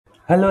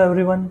Hello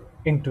everyone,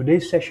 in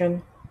today's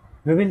session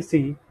we will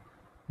see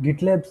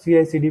GitLab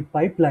CICD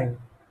Pipeline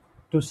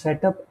to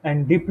set up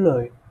and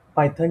deploy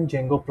Python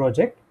Django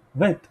project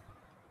with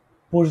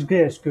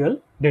Postgresql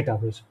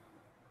database.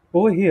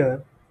 Over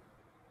here,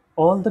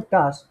 all the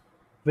tasks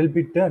will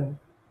be done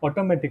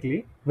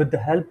automatically with the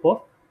help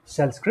of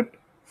shell script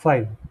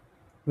file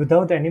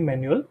without any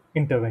manual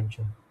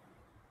intervention.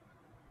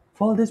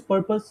 For this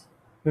purpose,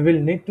 we will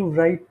need to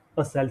write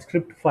a shell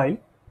script file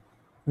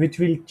which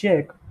will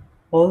check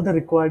all the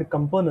required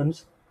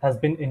components has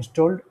been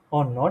installed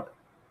or not,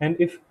 and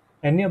if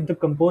any of the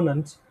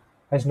components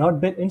has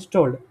not been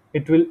installed,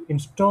 it will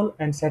install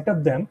and set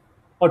up them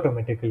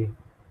automatically.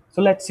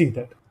 So let's see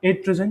that.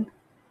 At present,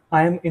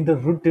 I am in the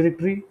root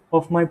directory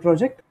of my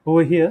project.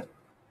 Over here,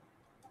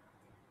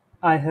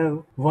 I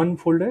have one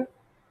folder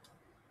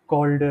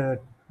called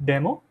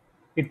demo.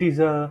 It is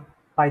a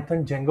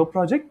Python Django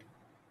project.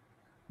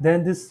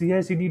 Then this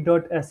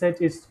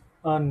cicd.sh is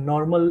a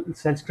normal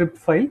shell script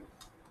file.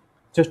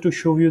 Just to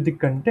show you the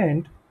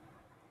content,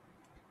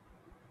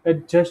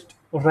 just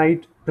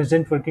write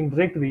present working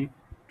directory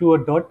to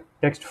a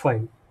 .text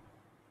file.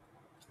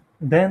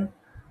 Then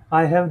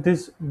I have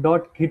this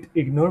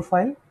 .gitignore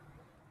file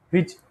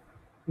which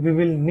we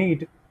will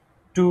need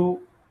to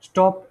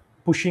stop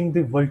pushing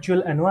the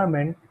virtual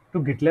environment to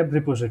GitLab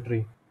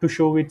repository. To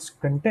show its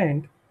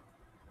content,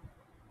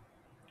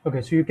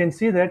 okay, so you can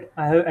see that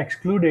I have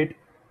excluded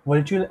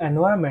virtual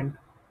environment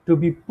to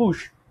be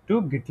pushed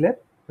to GitLab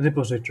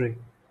repository.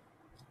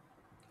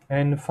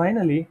 And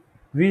finally,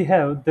 we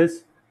have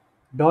this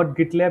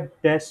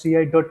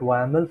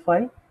 .gitlab-ci.yml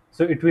file.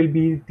 So it will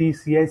be the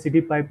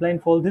CI/CD pipeline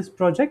for this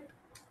project,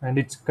 and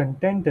its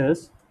content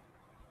is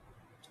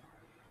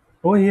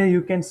over here.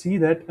 You can see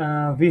that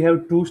we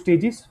have two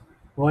stages.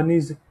 One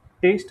is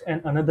test,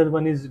 and another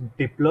one is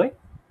deploy.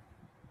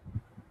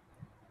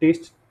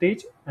 Test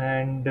stage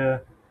and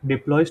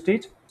deploy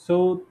stage.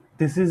 So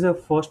this is a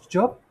first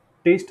job,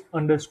 test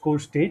underscore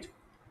stage.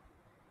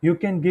 You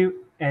can give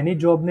any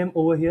job name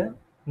over here,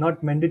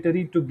 not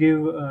mandatory to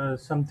give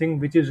something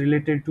which is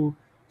related to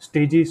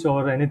stages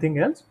or anything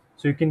else.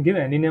 So you can give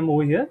any name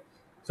over here.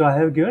 So I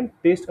have given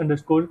test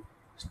underscore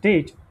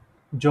stage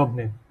job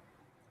name.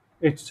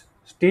 Its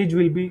stage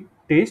will be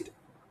test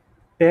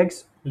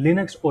tags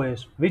Linux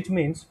OS, which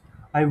means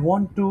I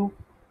want to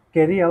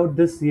carry out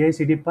this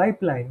CI/CD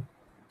pipeline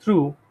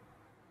through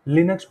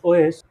Linux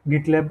OS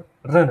GitLab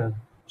runner.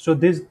 So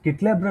this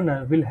GitLab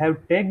runner will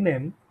have tag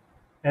name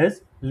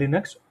as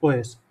Linux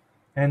OS,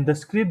 and the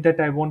script that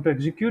I want to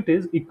execute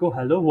is echo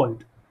hello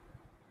world.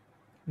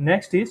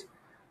 Next is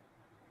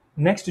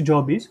next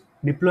job is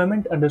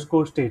deployment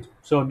underscore stage.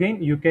 So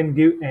again, you can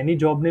give any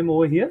job name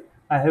over here.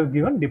 I have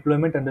given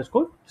deployment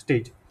underscore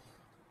stage.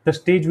 The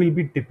stage will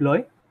be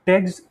deploy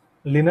tags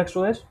Linux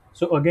OS.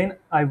 So again,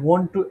 I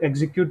want to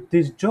execute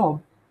this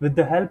job with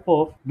the help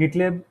of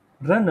GitLab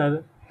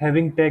runner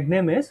having tag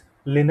name as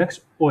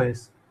Linux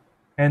OS.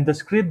 And the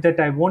script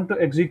that I want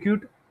to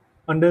execute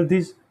under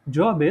this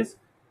job is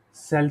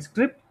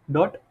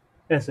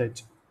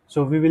shellscript.sh.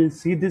 So we will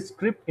see this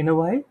script in a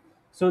while.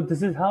 So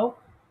this is how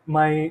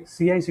my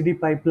CI/CD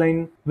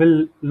pipeline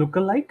will look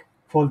alike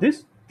for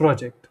this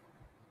project.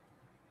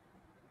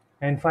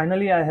 And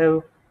finally, I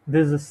have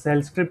this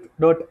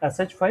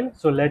shellscript.sh file.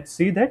 So let's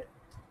see that.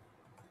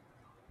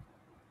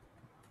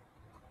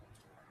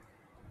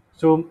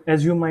 So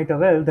as you might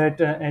aware that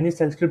any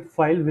shell script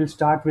file will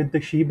start with the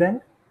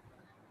shebang,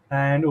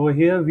 and over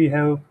here we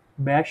have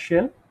bash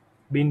shell,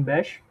 bin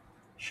bash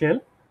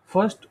shell.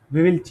 First,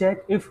 we will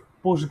check if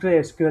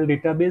PostgreSQL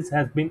database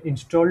has been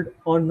installed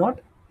or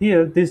not.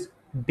 Here, this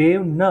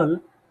dev null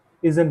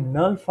is a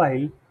null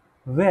file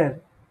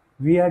where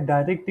we are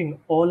directing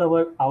all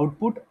our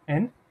output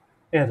and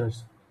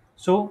errors.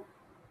 So,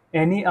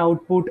 any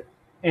output,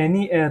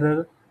 any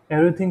error,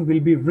 everything will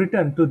be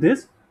written to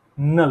this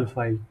null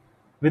file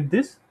with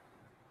this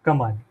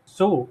command.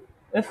 So,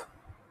 if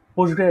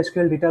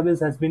PostgreSQL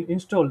database has been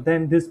installed,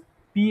 then this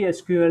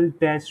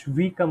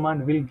psql-v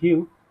command will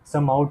give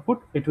some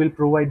output. It will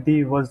provide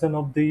the version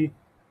of the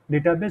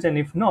database, and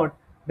if not,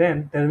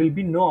 then there will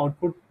be no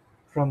output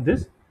from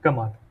this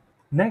command.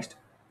 Next,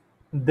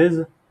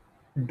 this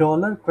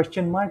 $?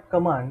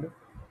 Command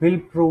will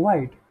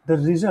provide the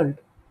result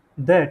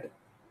that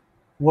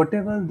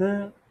whatever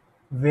the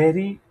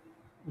very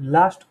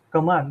last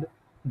command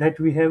that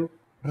we have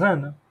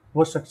run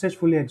was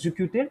successfully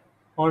executed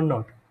or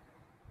not.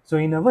 So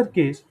in our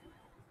case,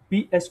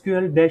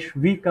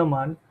 psql-v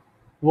command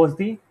was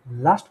the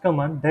last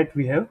command that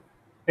we have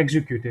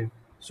executed.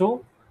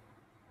 So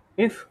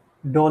if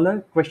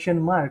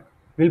 $?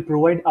 Will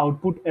provide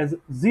output as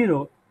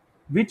 0,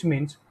 which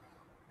means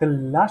the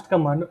last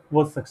command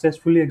was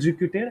successfully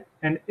executed,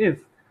 and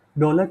if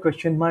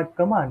 $?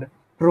 Command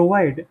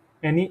provide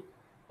any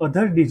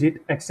other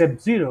digit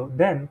except 0,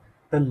 then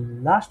the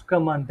last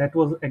command that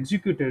was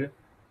executed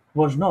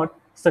was not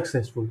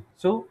successful.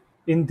 So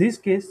in this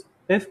case,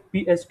 if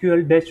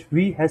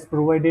psql-v has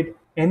provided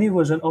any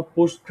version of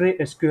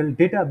PostgreSQL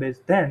database,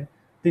 then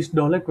this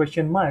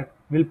 $?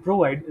 Will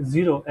provide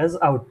 0 as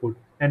output.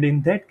 and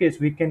in that case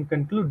we can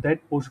conclude that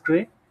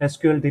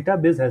PostgreSQL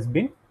database has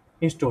been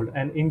installed.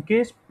 And in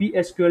case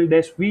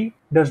PSQL-v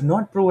does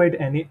not provide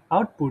any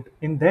output,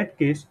 in that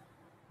case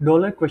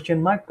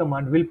 $?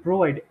 Command will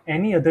provide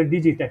any other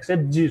digit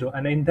except 0,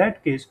 and in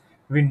that case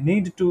we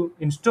need to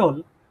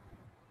install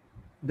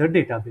the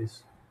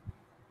database.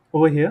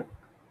 Over here,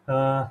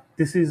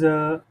 this is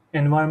a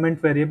environment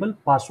variable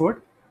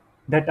password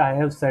that I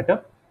have set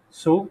up,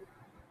 so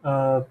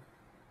uh,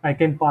 I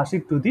can pass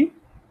it to the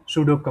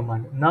sudo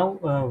command. Now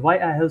why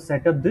I have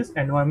set up this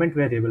environment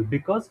variable?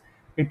 Because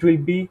it will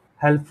be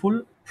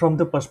helpful from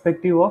the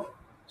perspective of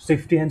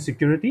safety and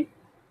security,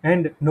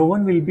 and no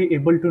one will be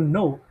able to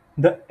know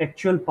the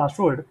actual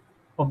password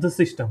of the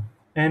system.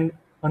 And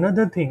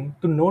another thing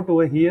to note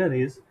over here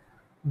is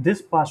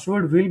this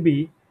password will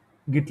be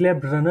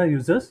GitLab runner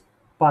user's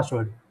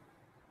password.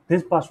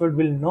 This password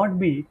will not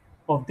be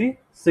of the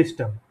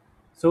system.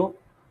 So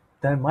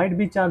there might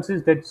be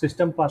chances that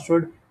system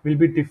password will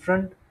be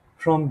different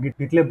from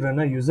GitLab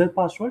runner user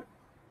password,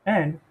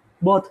 and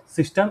both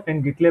system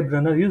and GitLab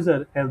runner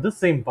user have the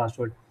same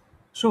password.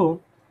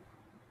 So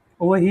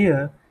over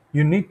here,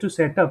 you need to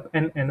set up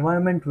an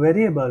environment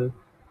variable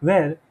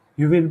where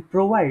you will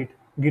provide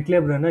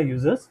GitLab runner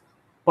user's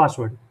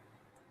password.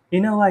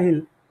 In a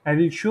while, I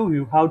will show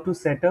you how to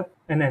set up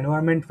an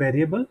environment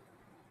variable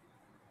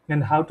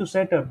and how to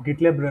set up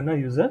GitLab runner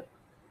user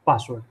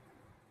password.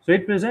 So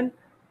at present,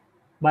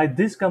 by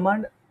this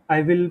command,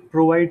 I will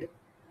provide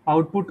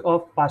output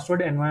of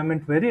password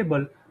environment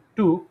variable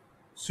to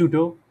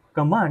sudo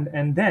command,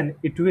 and then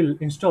it will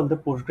install the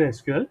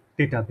PostgreSQL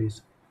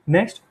database.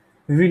 Next,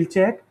 we will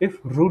check if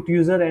root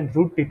user and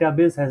root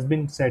database has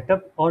been set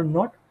up or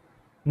not.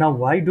 Now,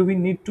 why do we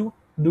need to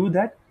do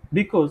that?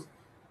 Because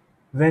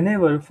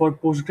whenever for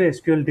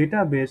PostgreSQL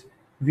database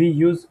we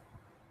use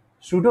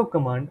sudo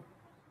command,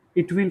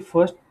 it will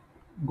first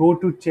go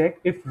to check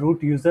if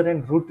root user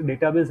and root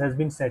database has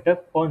been set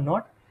up or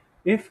not.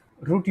 If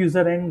root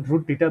user and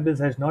root database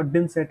has not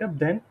been set up,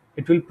 then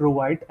it will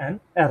provide an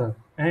error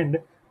and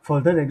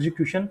further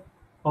execution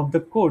of the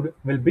code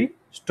will be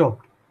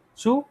stopped.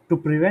 So to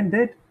prevent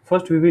that,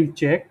 first we will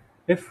check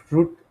if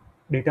root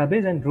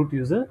database and root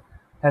user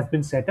has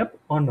been set up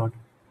or not.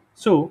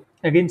 So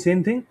again,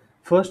 same thing.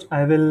 First,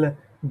 I will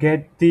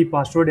get the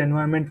password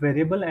environment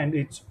variable and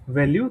its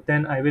value.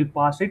 Then I will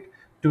pass it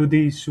to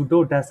the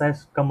sudo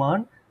 -s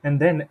command, and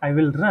then I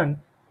will run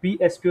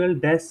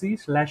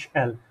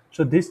psql-c/l.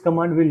 So this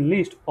command will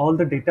list all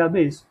the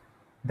database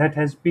that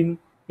has been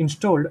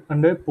installed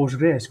under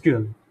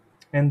PostgreSQL,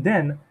 and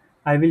then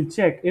I will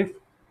check if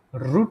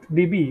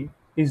rootdb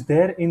is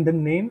there in the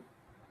name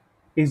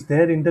is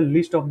there in the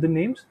list of the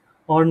names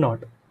or not.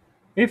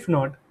 If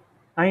not,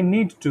 I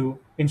need to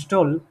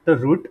install the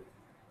root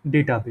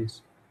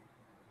database.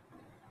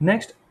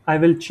 Next, I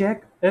will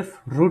check if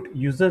root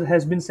user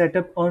has been set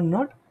up or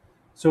not.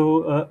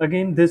 So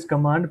again, this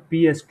command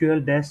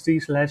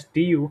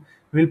psql-c/tu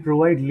will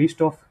provide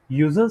list of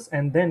users,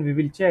 and then we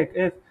will check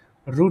if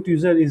root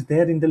user is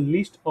there in the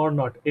list or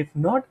not. If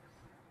not,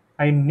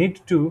 I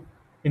need to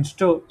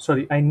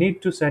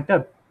set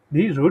up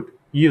the root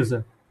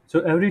user. So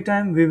every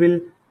time we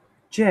will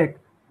check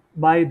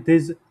by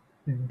this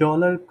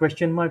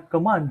 $?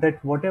 Command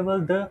that whatever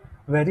the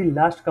very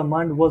last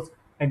command was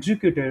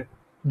executed,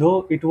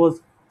 though it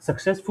was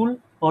successful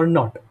or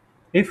not.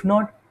 If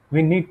not,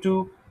 we need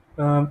to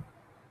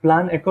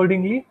plan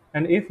accordingly,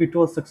 and if it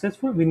was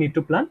successful, we need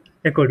to plan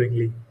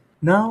accordingly.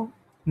 Now,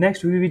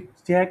 next we will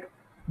check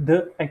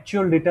the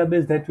actual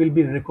database that will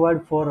be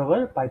required for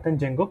our Python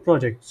Django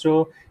project.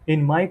 So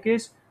in my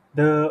case,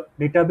 the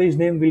database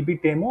name will be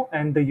demo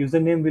and the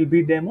username will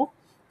be demo.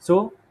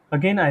 So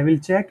again, I will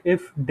check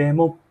if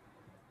demo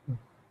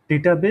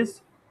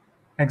database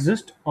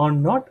exists or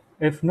not.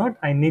 If not,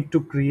 I need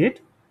to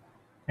create.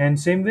 And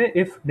same way,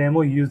 if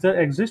demo user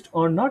exists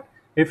or not.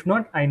 If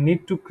not, I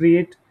need to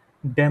create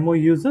demo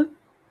user.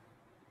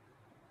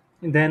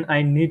 Then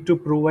I need to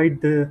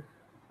provide the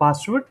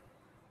password,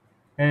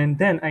 and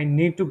then I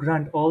need to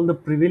grant all the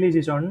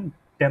privileges on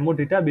demo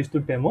database to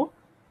demo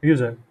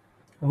user.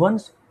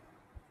 Once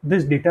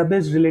this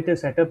database related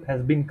setup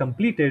has been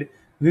completed,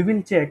 we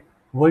will check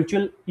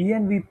virtual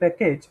env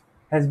package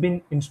has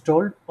been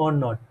installed or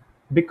not,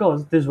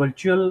 because this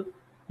virtual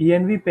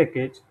env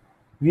package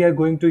we are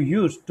going to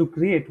use to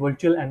create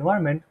virtual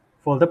environment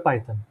for the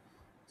Python.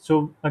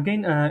 So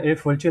again,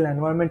 if virtual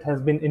environment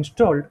has been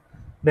installed,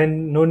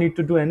 then no need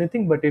to do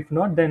anything, but if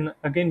not, then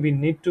again we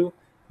need to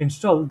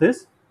install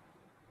this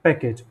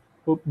package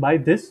by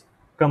this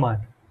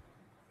command.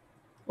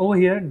 Over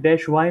here,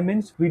 -y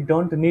means we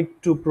don't need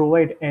to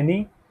provide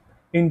any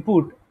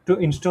input to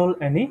install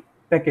any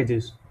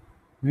packages.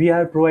 We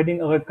are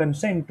providing our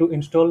consent to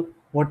install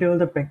whatever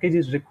the package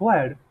is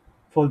required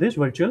for this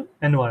virtual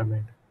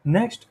environment.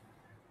 Next,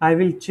 I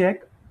will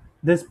check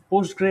this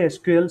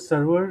PostgreSQL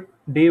server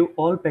dev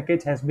all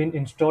package has been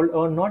installed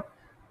or not.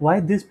 Why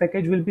this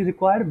package will be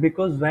required?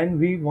 Because when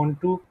we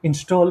want to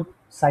install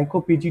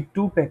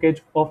psychopg2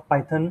 package of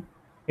Python,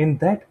 in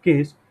that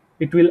case,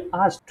 it will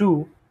ask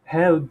to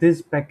have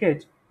this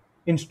package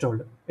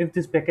installed. If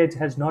this package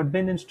has not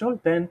been installed,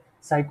 then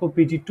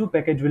psychopg2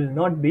 package will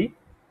not be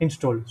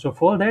installed. So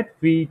for that,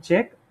 we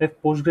check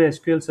if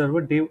PostgreSQL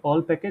Server dev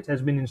all package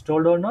has been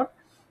installed or not.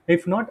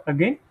 If not,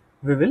 again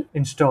we will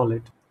install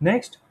it.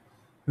 Next,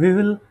 we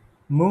will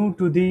move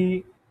to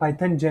the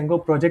Python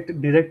Django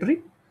project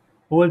directory.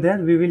 Over there,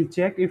 we will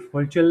check if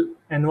virtual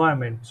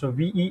environment, so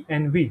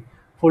venv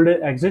folder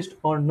exists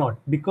or not,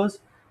 because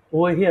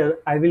over here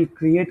I will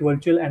create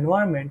virtual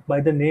environment by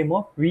the name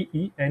of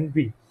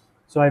venv.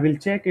 So I will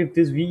check if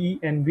this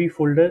venv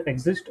folder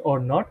exists or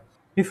not.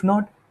 If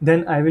not,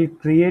 then I will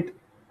create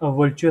a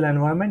virtual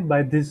environment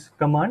by this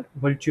command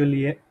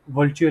virtualenv-p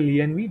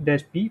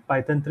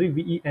python3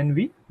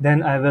 venv.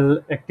 Then I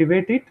will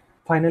activate it.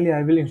 Finally,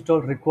 I will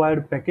install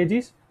required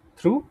packages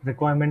through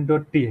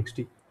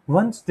requirement.txt.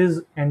 Once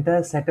this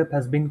entire setup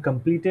has been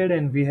completed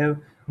and we have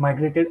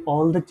migrated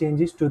all the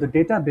changes to the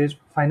database,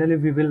 finally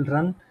we will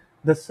run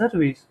the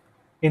service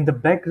in the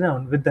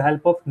background with the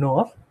help of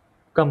no-off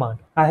command.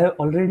 I have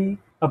already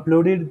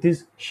uploaded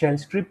this shell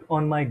script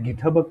on my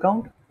GitHub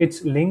account.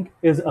 Its link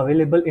is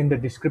available in the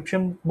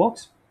description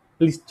box.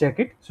 Please check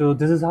it. So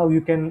this is how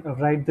you can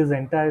write this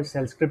entire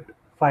shell script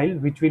file,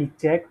 which will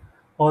check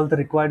all the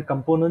required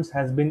components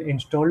has been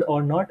installed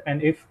or not,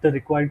 and if the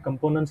required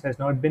components has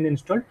not been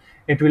installed,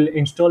 it will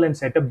install and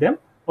set up them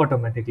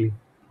automatically.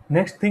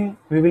 Next thing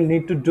we will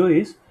need to do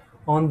is,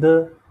 on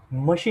the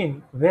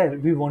machine where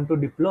we want to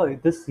deploy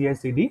this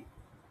CI/CD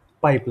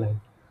pipeline.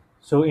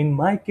 So in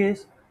my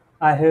case,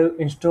 I have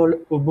installed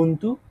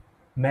Ubuntu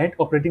Mat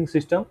operating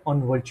system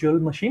on virtual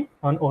machine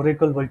on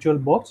Oracle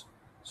VirtualBox.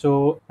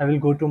 So I will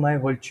go to my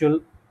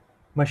virtual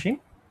machine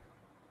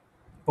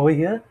over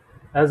here.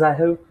 As I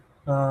have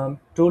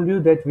told you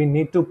that we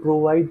need to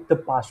provide the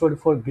password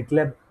for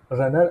GitLab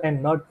runner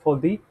and not for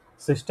the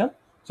system.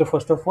 So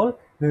first of all,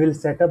 we will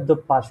set up the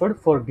password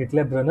for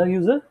GitLab runner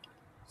user.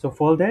 So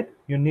for that,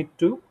 you need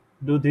to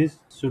do this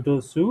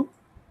sudo su,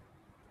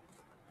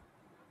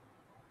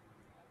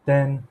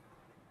 then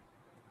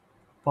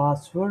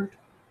password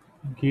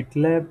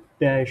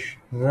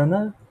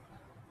gitlab-runner.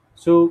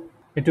 So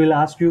it will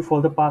ask you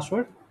for the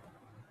password.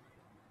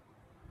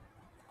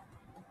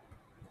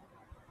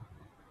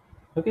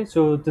 Okay,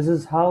 so this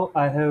is how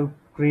I have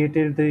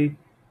created the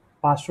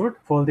password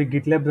for the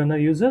GitLab runner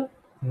user.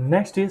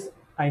 Next is,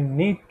 I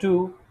need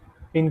to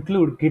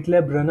include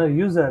GitLab runner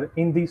user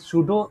in the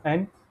sudo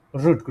and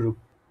root group.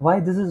 Why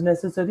this is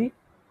necessary?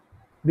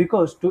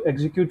 Because to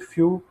execute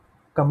few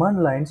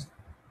command lines,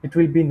 it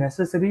will be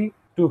necessary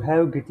to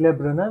have GitLab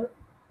runner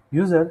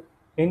user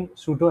in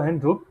sudo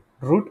and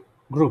root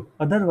group.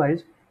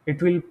 Otherwise,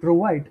 it will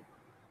provide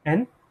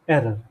an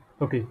error.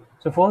 Okay,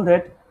 so for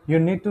that, you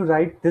need to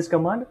write this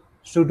command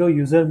sudo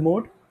user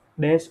mode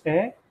dash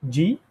a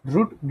g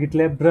root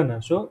GitLab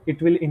runner. So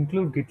it will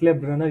include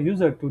GitLab runner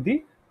user to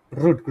the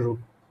root group.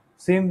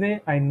 Same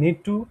way, I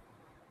need to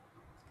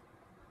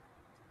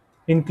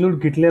include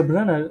GitLab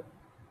runner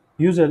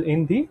user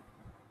in the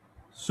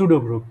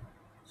sudo group.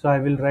 So I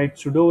will write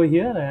sudo over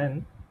here,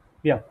 and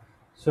yeah.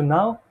 So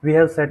now we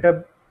have set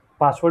up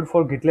password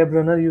for GitLab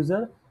runner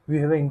user. We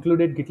have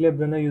included GitLab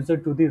runner user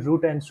to the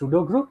root and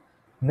sudo group.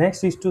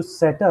 Next is to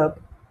set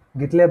up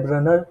GitLab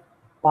runner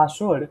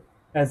password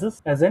as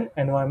an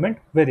environment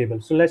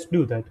variable. So let's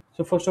do that.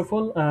 So first of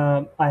all,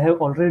 I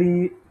have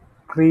already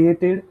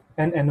created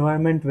an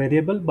environment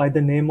variable by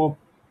the name of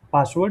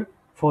password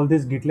for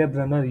this GitLab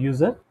runner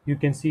user. You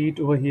can see it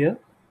over here.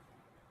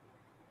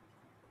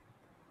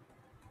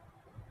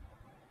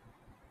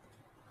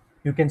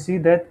 You can see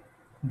that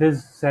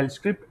this shell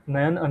script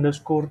nyan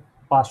underscore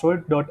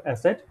password dot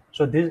sh.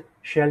 So this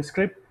shell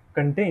script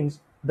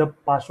contains the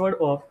password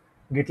of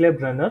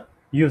GitLab runner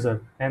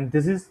user, and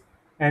this is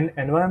an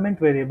environment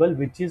variable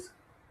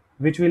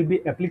which will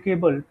be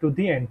applicable to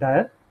the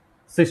entire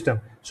system.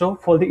 So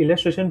for the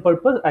illustration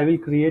purpose, I will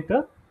create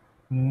a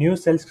new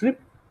shell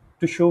script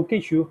to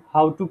showcase you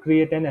how to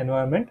create an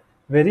environment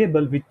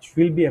variable which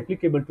will be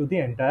applicable to the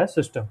entire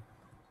system.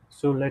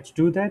 So let's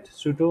do that.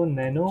 Sudo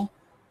nano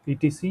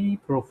etc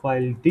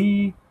profile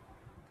d,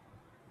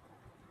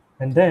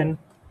 and then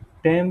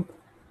temp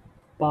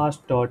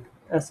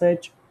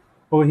pass.sh.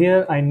 Over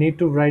here, I need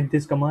to write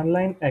this command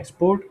line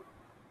export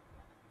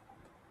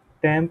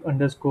temp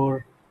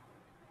underscore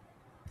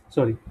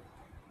sorry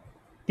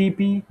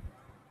tp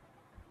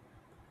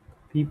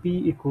pp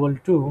equal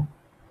to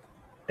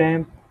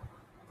temp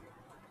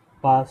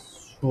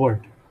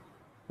password.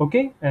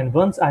 Okay, and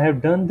once I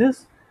have done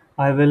this,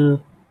 I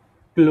will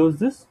close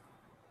this.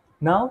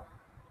 Now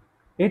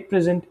at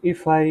present,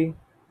 if I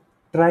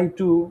try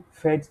to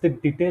fetch the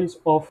details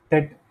of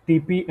that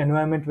TP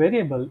environment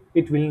variable,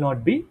 it will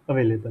not be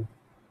available.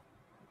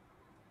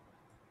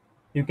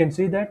 You can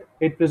see that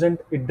at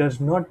present it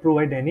does not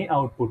provide any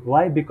output.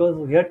 Why?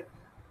 Because yet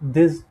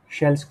this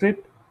shell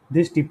script,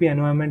 this TP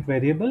environment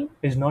variable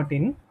is not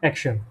in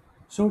action.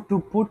 So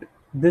to put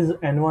this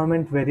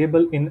environment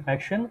variable in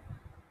action,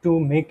 to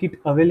make it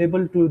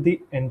available to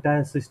the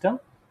entire system,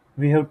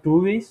 we have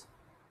two ways.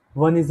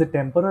 One is the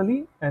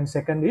temporary and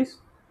second is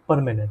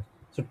permanent.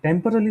 So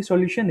temporary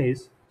solution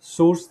is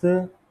source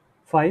the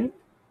file,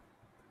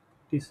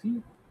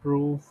 tc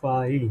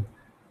profile,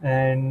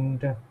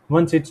 and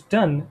once it's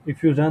done,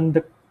 if you run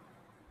the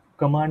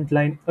command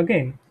line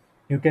again,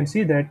 you can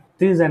see that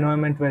this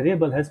environment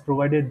variable has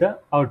provided the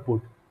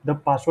output, the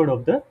password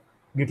of the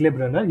GitLab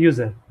runner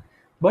user.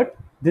 But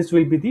this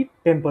will be the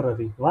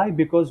temporary. Why?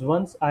 Because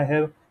once I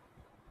have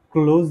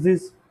closed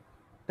this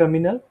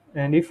terminal,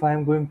 and if I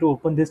am going to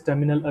open this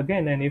terminal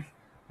again, and if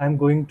I'm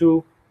going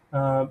to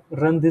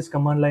run this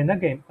command line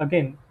again,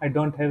 I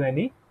don't have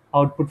any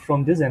output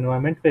from this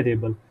environment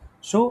variable.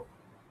 So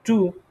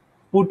to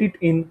put it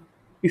in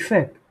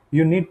effect,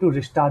 you need to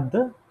restart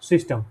the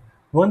system.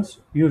 Once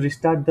you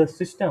restart the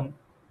system,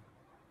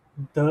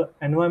 the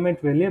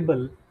environment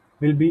variable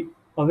will be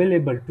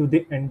available to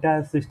the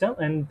entire system,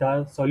 and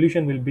the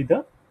solution will be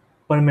the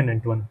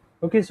permanent one.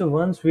 Okay, so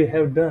once we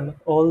have done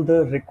all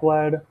the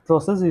required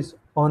processes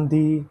on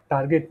the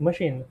target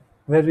machine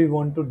where we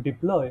want to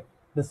deploy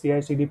the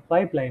CI/CD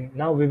pipeline,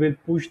 now we will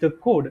push the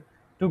code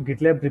to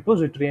GitLab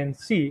repository and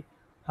see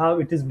how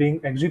it is being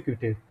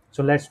executed.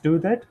 So let's do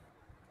that.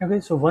 Okay,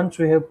 so once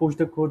we have pushed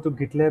the code to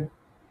GitLab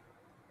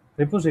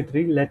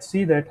repository, let's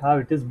see that how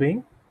it is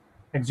being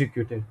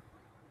executed.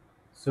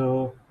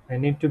 So I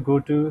need to go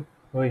to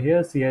over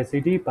here,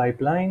 CI/CD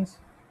pipelines,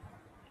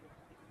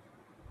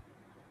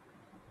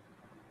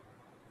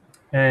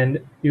 and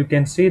you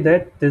can see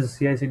that this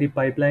CI/CD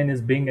pipeline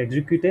is being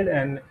executed.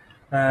 And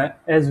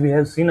as we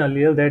have seen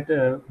earlier,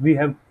 that we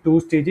have two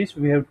stages,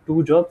 we have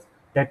two jobs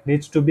that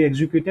needs to be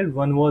executed.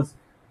 One was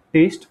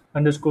test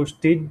underscore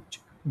stage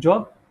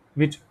job,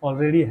 which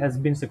already has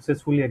been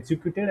successfully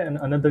executed, and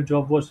another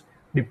job was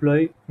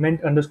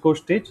deployment underscore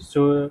stage.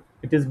 So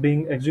it is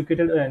being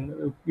executed,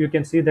 and you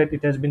can see that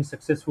it has been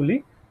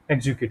successfully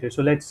executed.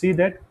 So let's see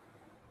that.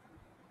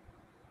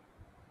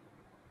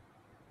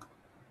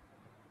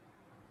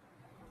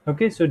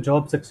 Okay, so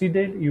job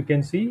succeeded. You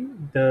can see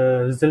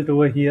the result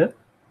over here,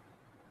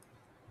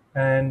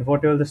 and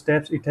what are the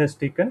steps it has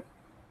taken.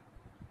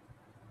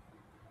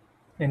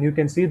 And you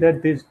can see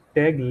that this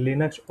tag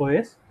Linux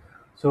OS.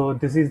 So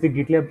this is the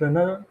GitLab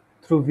runner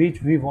through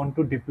which we want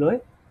to deploy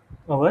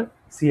our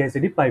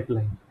CI/CD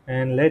pipeline.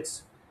 And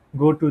let's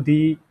go to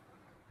the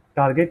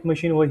target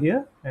machine over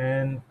here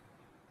and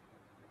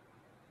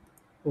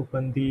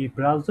open the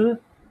browser.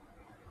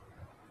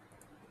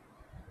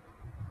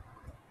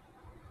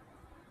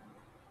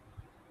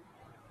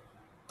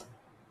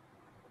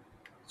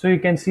 So you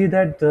can see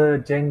that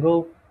the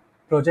Django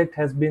project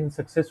has been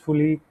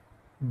successfully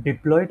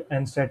deployed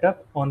and set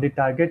up on the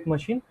target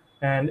machine,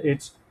 and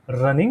it's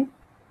running.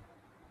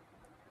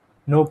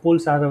 No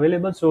pools are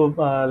available. So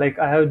like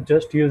I have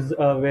just used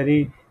a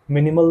very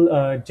minimal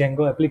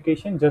Django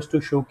application just to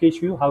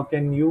showcase you how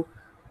can you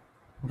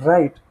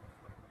write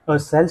a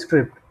shell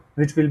script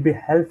which will be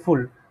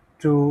helpful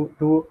to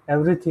do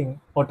everything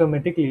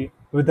automatically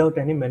without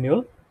any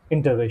manual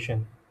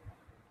intervention.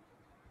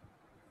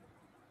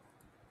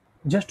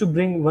 Just to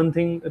bring one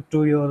thing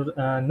to your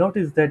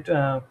notice that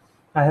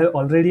I have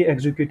already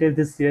executed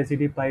this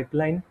CI/CD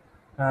pipeline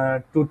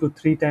 2 to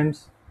 3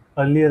 times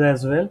earlier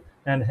as well,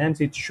 and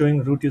hence it's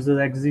showing root user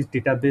exists,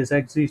 database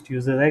exists,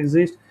 user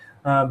exists,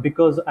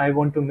 because I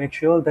want to make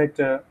sure that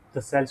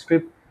the shell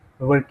script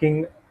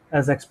working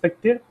as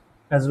expected,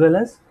 as well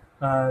as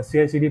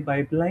CI/CD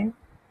pipeline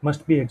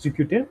must be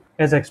executed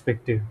as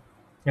expected,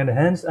 and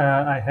hence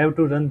I have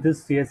to run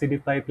this CI/CD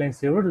pipeline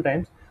several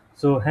times.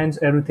 So hence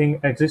everything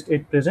exists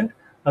at present.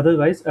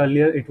 Otherwise,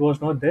 earlier it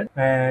was not there,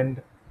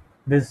 and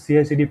this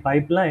CI/CD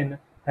pipeline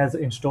has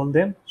installed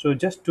them. So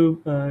just to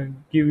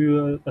give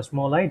you a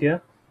small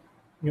idea,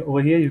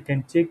 over here you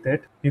can check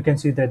that. You can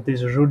see that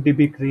this root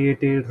db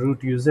created,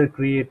 root user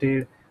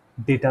created,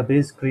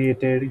 database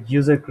created,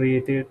 user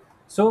created.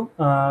 So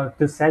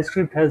the shell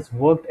script has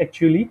worked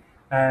actually,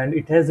 and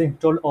it has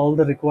installed all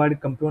the required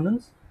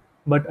components.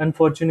 But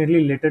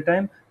unfortunately later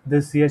time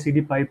the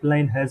CI/CD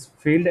pipeline has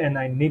failed, and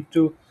I need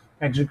to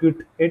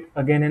execute it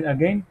again and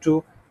again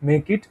to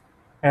make it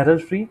error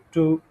free,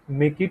 to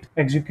make it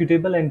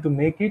executable, and to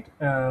make it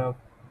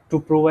to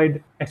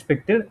provide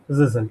expected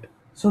result.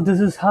 So this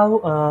is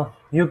how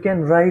you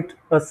can write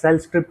a shell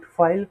script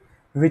file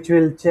which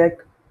will check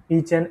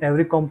each and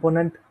every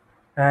component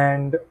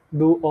and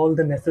do all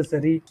the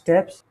necessary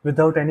steps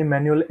without any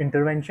manual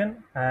intervention,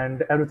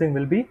 and everything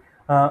will be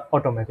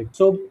automatic.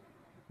 So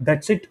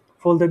that's it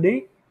for the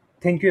day.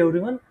 Thank you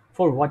everyone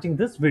for watching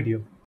this video.